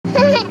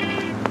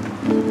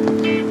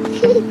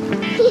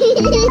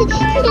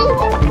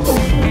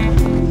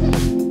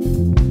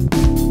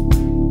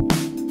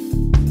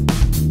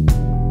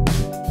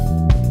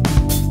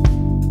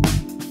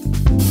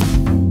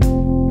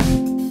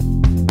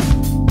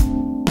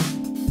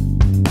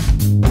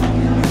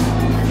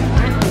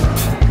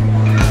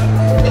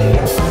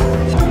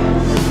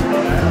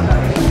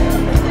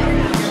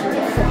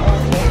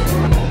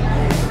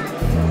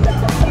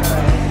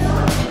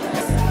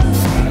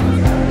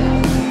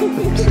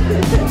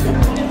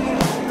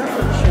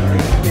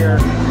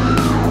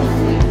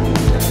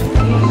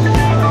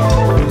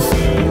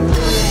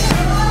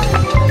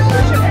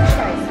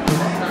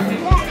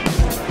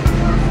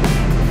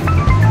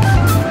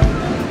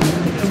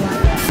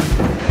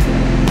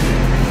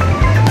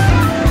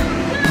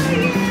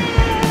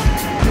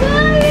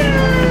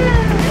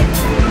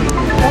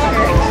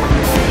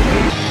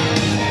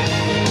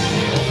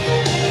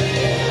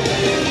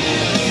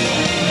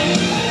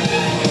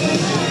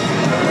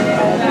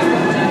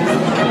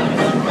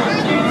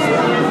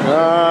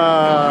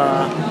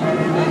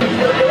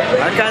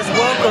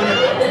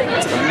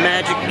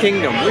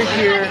Kingdom. We're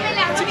here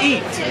to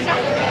eat,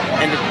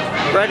 and the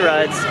bread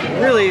ride's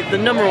really the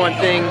number one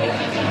thing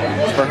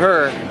for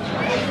her.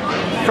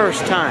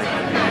 First time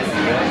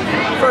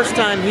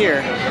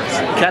here.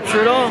 Capture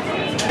it all.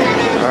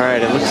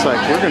 Alright, it looks like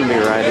we're going to be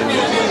riding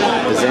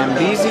the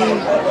Zambezi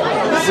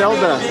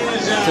Zelda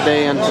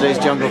today on today's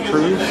Jungle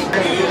Cruise.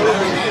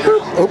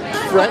 Oh,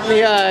 right in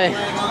the eye.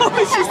 Oh,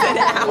 she said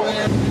ow.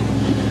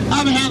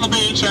 On the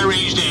beach, I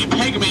arranged a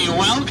pygmy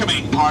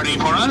welcoming party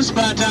for us,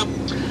 but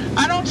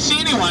I don't see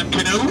anyone,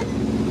 Canoe.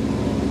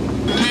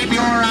 Keep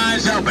your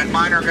eyes open.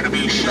 Mine are going to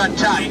be shut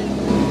tight.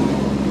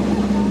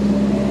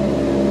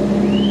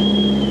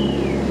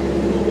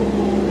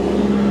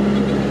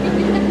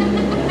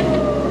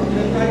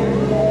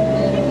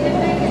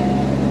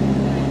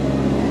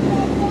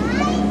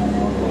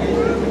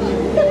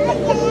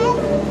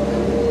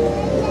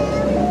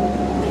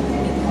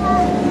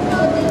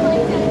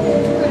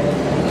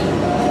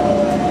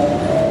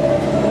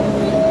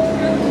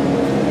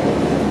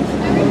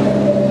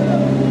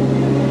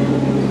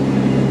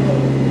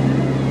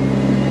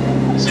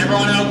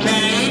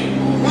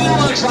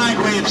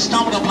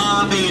 Stumbled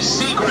upon the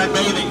secret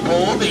bathing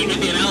pool, the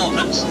Indian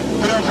elephants.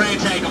 Feel free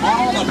to take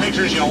all the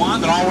pictures you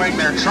want. They're all wearing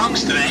their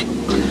trunks today.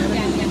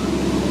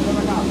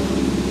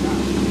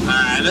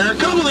 There are a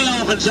couple of the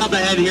elephants up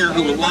ahead here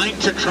who would like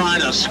to try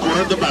to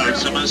squirt the boat,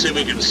 so I'm going to see if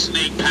we can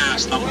sneak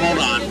past them. Hold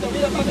on.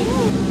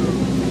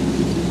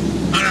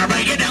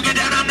 Everybody get down,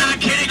 I'm not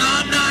kidding,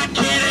 I'm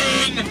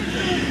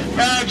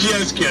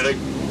just kidding.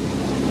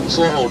 It's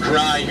a little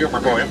dry humor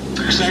for you.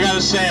 So I got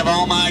to say, of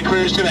all my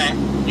crews today,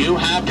 you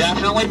have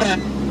definitely been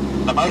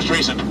the most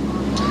recent.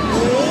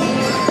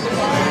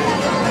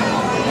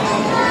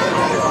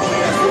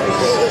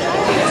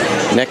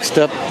 Next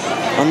up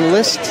on the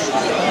list,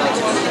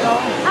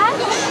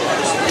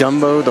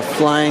 Dumbo the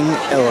Flying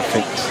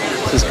Elephant.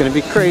 This is going to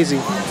be crazy.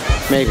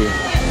 Maybe.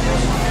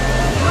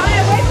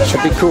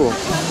 Should be cool.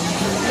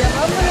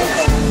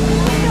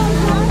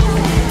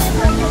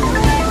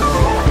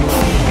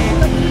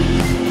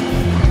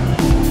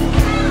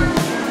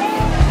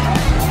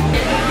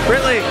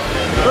 Britley,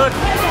 look!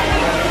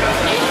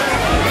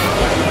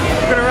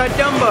 We're gonna ride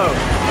Dumbo.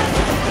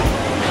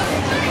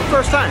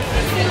 First time.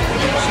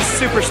 She's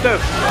super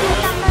stoked.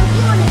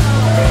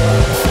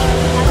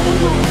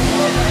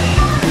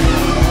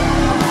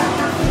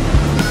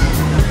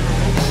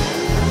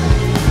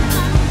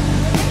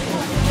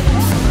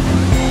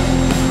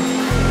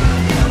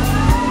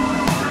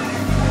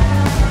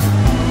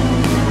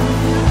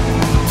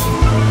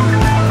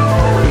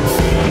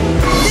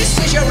 This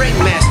is your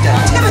ringmaster,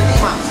 Timothy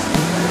Mouse.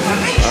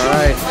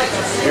 Alright,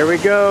 here we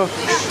go.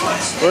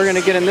 We're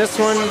gonna get in this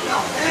one.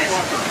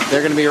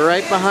 They're gonna be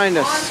right behind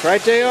us.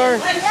 Right, JR?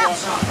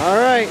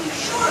 Alright.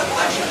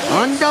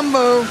 On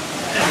Dumbo.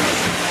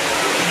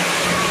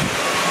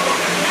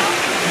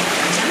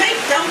 To make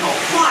Dumbo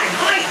fly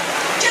high,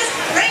 just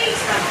raise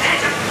the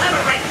magic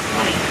lever right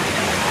funny.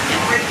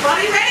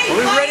 Everybody ready? Are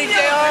we ready,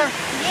 JR?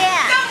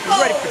 Yeah. Dumbo!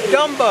 We're ready for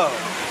Dumbo.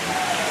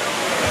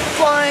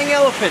 Flying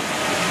elephant.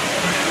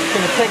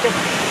 Gonna take us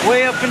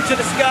way up into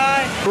the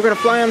sky. We're gonna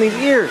fly on these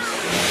ears.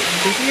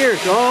 These ears.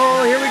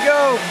 Oh, here we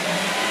go.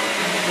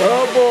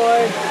 Oh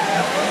boy.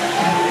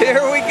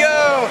 Here we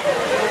go.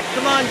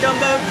 Come on,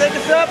 Dumbo, take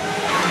us up.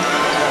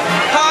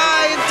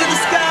 High into the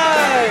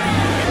sky.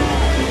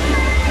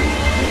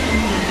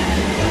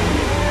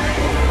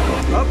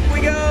 Up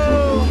we go.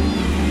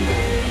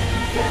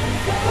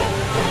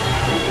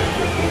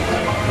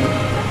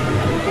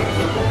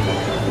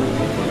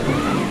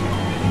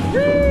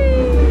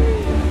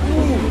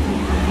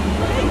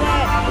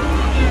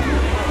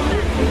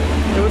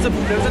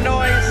 There was a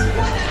noise.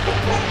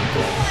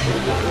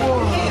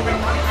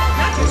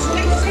 Now just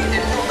stay seated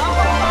until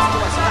Dumbo comes to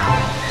a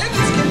stop. Then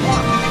just keep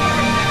walking.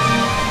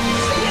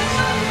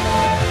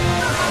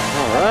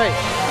 All right,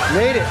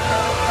 made it.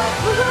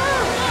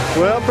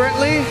 Well,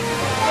 Britley,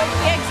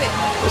 Exit.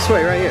 this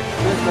way, right here.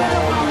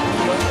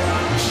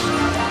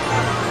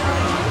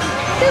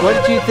 What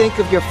did you think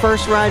of your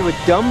first ride with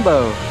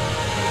Dumbo?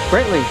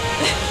 Brentley.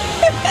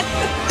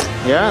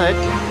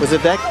 Yeah, was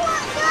it that?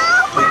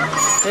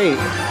 Hey,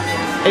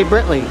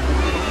 Brentley.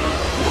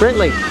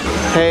 Brentley.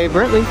 Hey,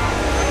 Brentley.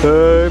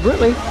 Hey,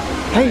 Brentley.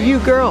 Hey, you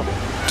girl.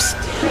 Psst.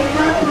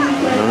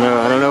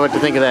 I don't know what to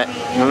think of that.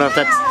 I don't know if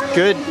that's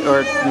good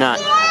or not.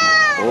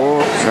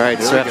 Oh, all right,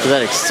 so after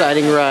that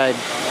exciting ride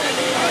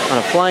on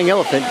a flying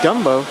elephant,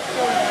 Dumbo,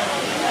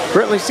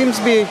 Brentley seems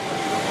to be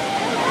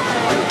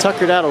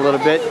tuckered out a little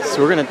bit, so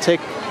we're gonna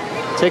take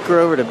her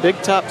over to Big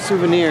Top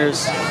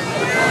Souvenirs.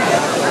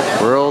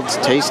 World's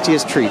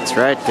tastiest treats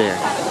right there.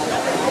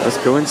 Let's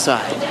go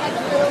inside.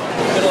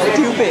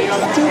 Stupid.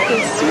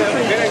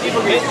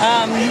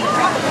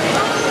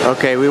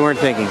 Okay, we weren't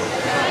thinking.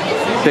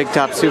 Big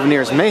Top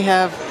Souvenirs may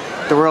have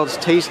the world's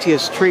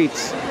tastiest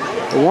treats.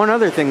 But one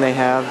other thing they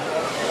have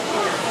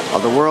are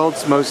the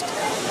world's most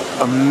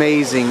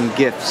amazing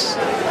gifts.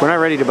 We're not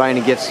ready to buy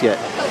any gifts yet,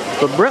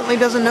 but Brentley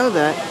doesn't know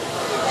that.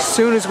 As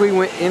soon as we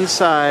went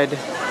inside,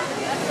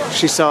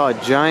 she saw a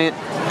giant,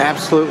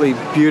 absolutely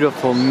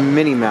beautiful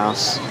Minnie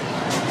Mouse,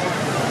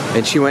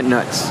 and she went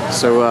nuts.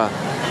 So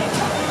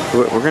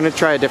we're gonna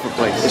try a different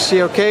place. Is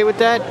she okay with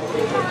that?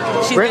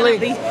 She's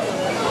Brentley?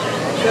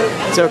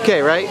 It's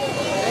okay, right?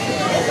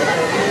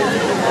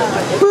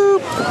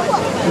 Boop.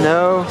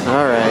 No?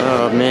 Alright.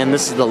 Oh man,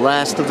 this is the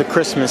last of the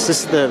Christmas.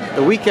 This is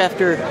the week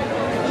after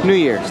New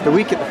Year's. The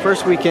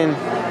first weekend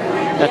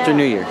after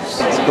New Year's.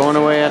 It's going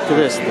away after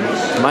this.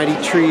 The mighty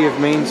tree of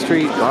Main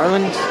Street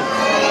Garland.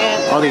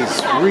 All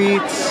these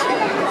wreaths.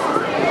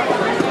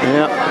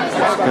 Yep,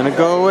 it's gonna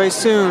go away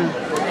soon.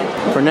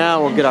 For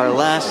now, we'll get our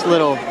last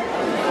little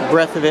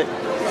breath of it.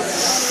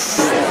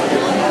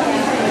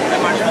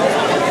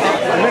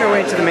 I made our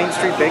way to the Main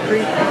Street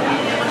Bakery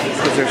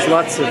because there's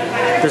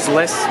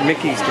less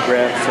Mickeys to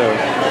grab, so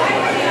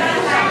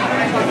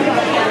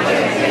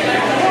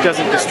it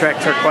doesn't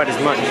distract her quite as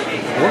much.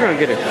 We're gonna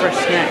get a fresh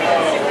snack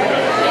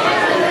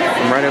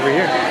from right over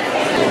here.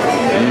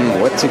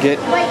 What to get,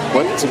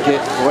 what to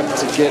get, what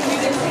to get,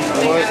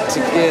 what to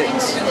get.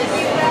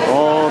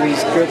 All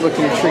these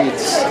good-looking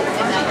treats.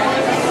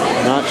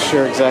 Not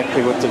sure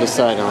exactly what to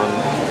decide on.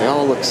 They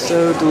all look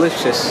so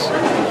delicious.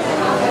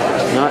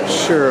 Not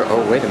sure.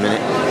 Oh, wait a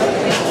minute.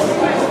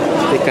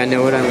 I think I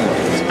know what I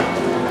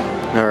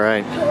want. All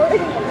right.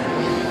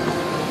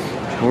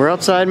 We're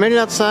outside. Made it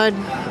outside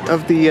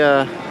of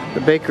the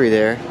bakery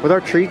there with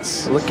our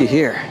treats. Looky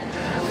here.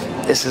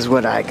 This is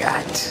what I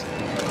got.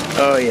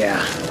 Oh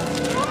yeah.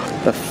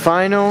 The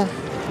final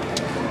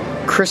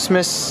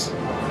Christmas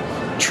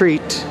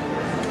treat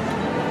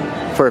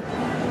for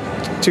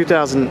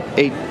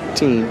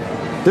 2018.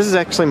 This is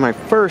actually my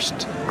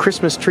first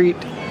Christmas treat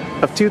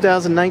of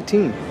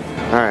 2019.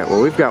 Alright,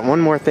 well we've got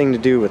one more thing to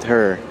do with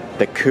her.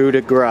 The coup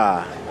de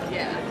grace.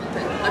 Yeah.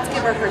 Let's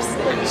give her her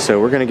snack. So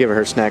we're gonna give her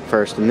her snack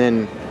first and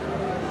then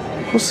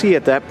we'll see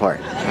at that part.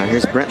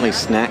 Here's Brentley's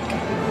snack.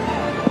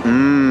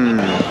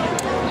 Mmm.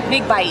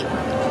 Big bite.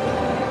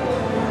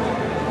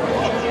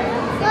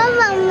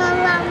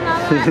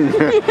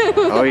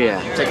 Oh yeah.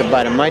 Take a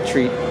bite of my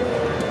treat.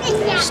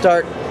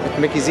 Start with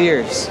Mickey's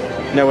ears.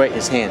 No, wait,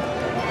 his hand.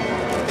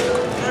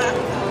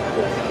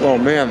 Oh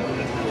man.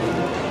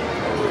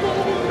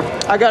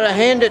 I gotta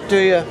hand it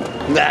to you.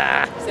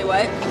 Nah. Say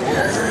what?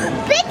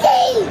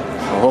 Mickey!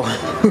 Oh.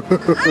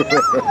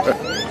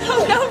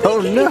 Oh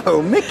no, Mickey. Oh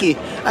no, Mickey!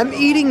 I'm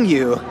eating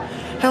you!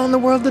 How in the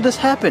world did this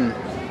happen?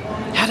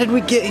 How did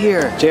we get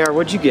here? JR,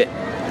 what'd you get?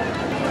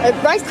 A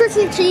Rice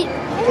Krispie treat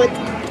with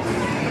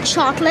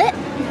chocolate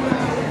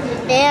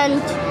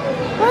and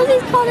what are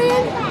these called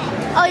again?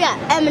 Oh yeah,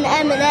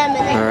 M&M.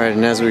 Alright,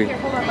 and as we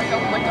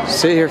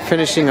sit here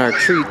finishing our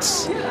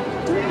treats,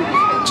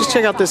 just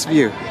check out this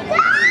view.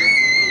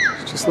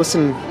 Just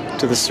listen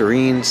to the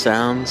serene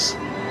sounds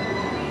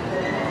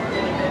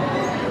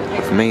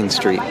of Main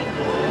Street.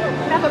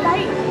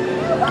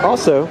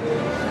 Also,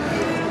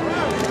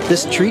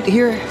 this treat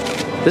here,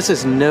 this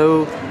is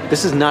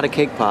not a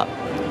cake pop.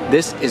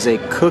 This is a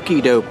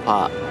cookie dough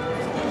pop.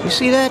 You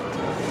see that?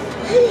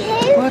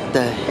 What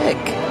the heck?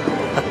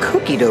 A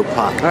cookie dough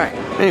pop. Alright,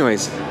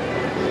 anyways,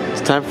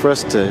 it's time for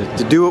us to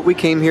do what we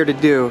came here to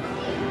do.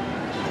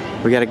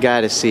 We got a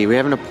guy to see. We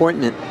have an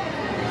appointment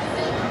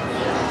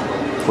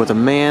with a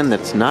man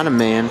that's not a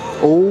man.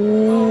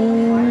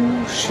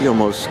 Oh, she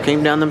almost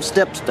came down them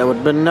steps. That would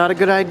have been not a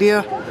good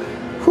idea.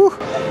 Whew.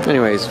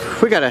 Anyways,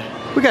 we got a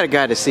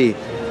guy to see,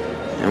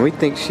 and we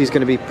think she's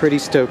gonna be pretty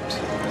stoked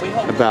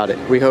about it.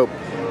 We hope.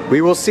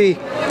 We will see.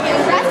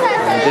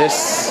 And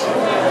this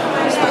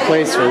is the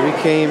place where we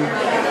came.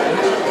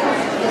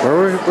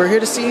 We're here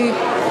to see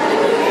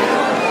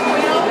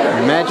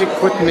Magic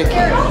with Mickey.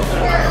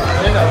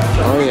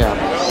 Oh yeah,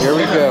 here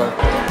we go.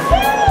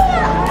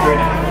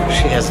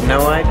 She has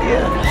no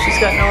idea. She's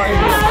got no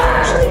idea.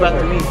 She's about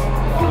to meet.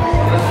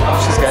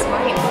 She's got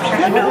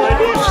no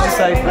idea. She's just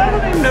like, I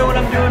don't even know what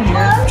I'm doing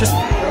here. Just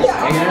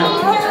hanging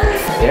out.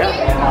 Yeah.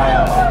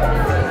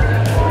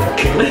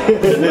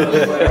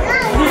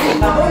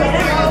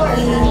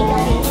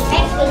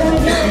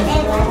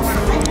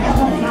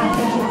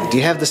 Do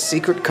you have the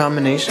secret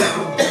combination?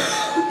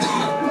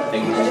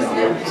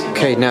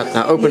 Okay, now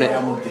open it.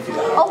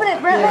 Open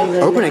it, Brentley.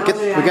 Open it.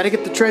 We gotta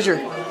get the treasure.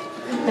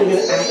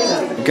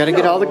 We gotta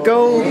get all the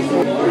gold.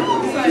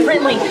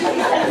 Brentley.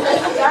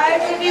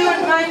 Guys, if you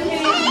wouldn't mind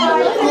getting all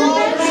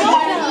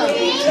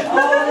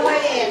the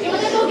way in.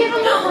 Go give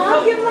him a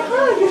hug. Go give him a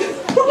hug.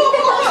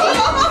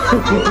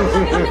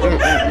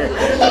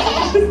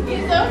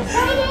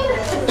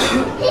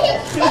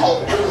 He's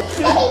so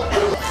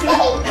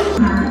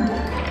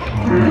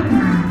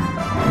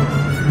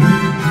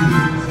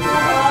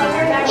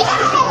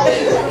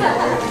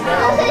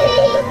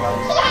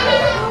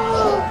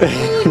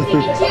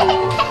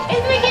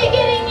It's Mickey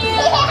getting you.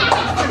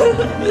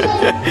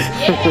 Yeah,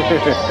 there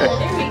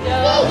we go.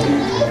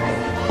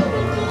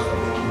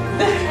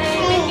 Hey,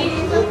 Mickey,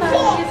 you're so funny.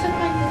 You're so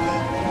funny.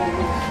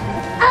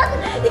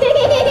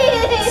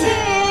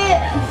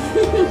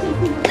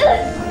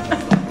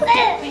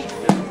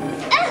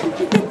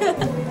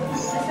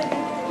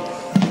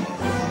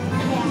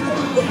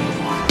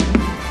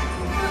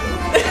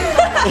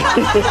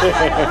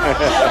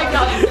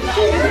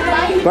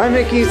 Bye,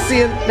 Mickey. See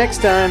you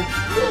next time.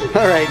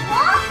 All right.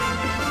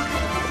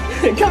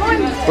 Come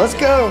on. Let's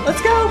go.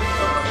 Let's go.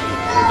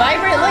 Bye,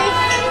 Brentley.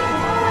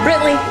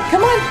 Brentley,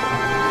 come on.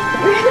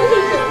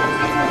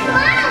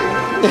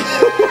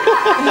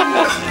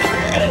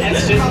 At an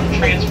exit,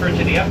 transfer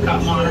to the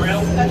Epcot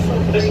monorail.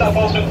 This stop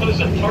also includes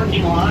a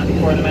parking lot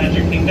for the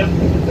Magic Kingdom,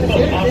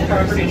 both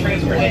off-property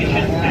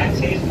transportation,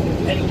 taxis,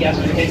 and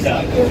guest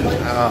pickup.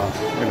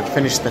 Oh, we're gonna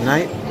finish the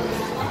night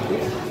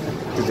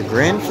through the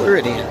Grand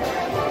Floridian.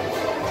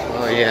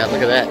 Oh yeah,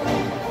 look at that.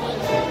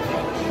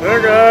 There,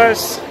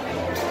 guys.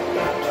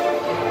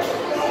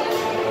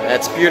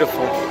 That's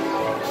beautiful.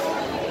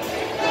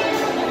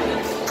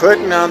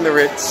 Putting on the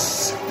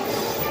Ritz.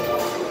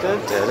 Da,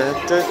 da, da,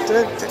 da,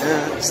 da,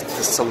 da. It's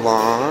the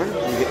salon.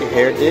 You get your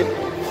hair did.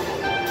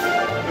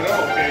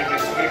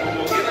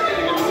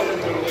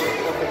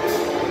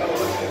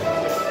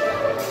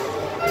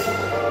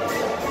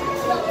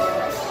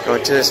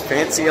 Going to this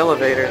fancy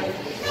elevator.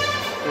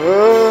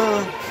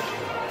 Oh.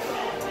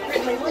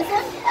 Was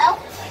that elf?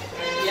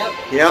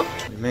 Yep.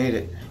 We made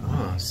it.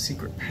 Oh,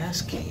 secret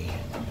pass key.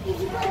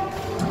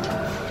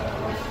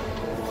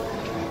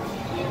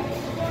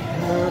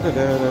 Da, da,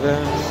 da, da, da.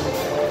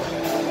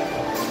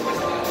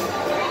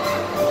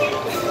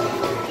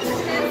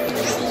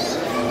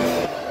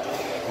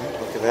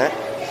 Look at that.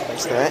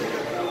 What's that?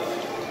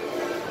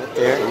 Right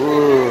there.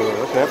 Ooh,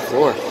 look at that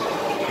floor.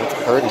 That's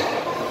pretty.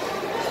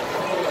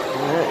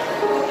 Alright.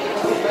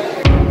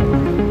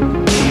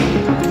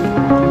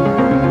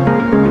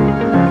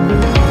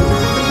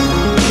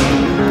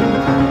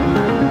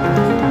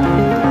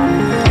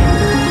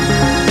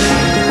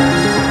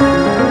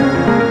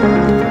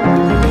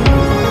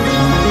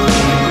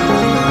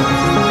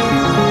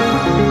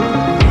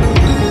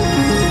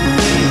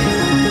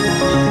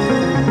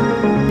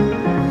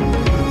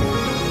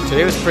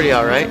 Today was pretty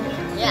alright.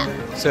 Yeah.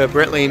 So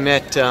Brentley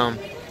met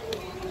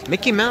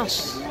Mickey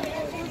Mouse.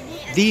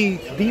 The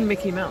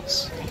Mickey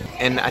Mouse.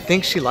 And I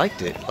think she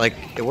liked it. Like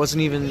she was a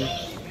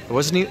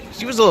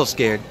little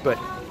scared, but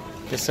I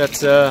guess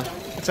that's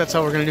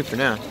all we're gonna do for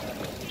now.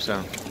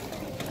 So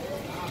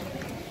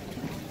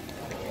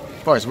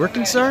as far as we're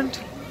concerned,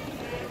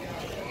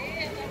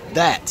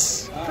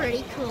 that's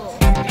Pretty cool.